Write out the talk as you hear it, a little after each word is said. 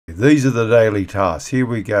these are the daily tasks. Here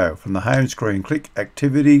we go. From the home screen, click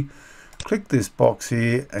activity, click this box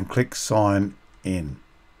here and click sign in.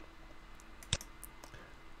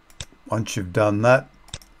 Once you've done that,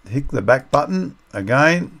 hit the back button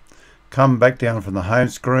again, come back down from the home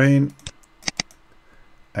screen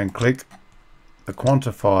and click the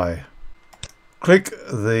Quantify. Click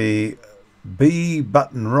the B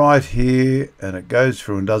button right here and it goes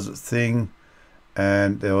through and does its thing,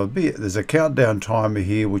 and there's a countdown timer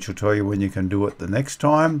here which will tell you when you can do it the next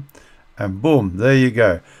time, and boom, there you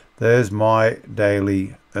go. There's my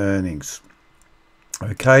daily earnings.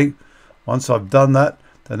 Okay, once I've done that,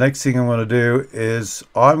 the next thing I'm going to do is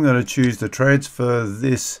I'm going to choose to transfer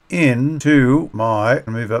this into my,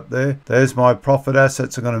 move up there, there's my profit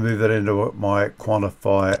assets. I'm going to move that into my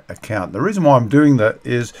Quantify account. The reason why I'm doing that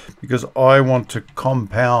is because I want to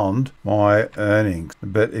compound my earnings.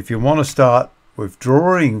 But if you want to start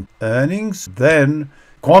withdrawing earnings, then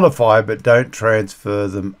Quantify, but don't transfer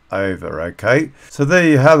them over. Okay, so there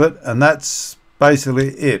you have it, and that's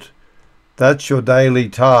basically it. That's your daily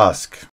task.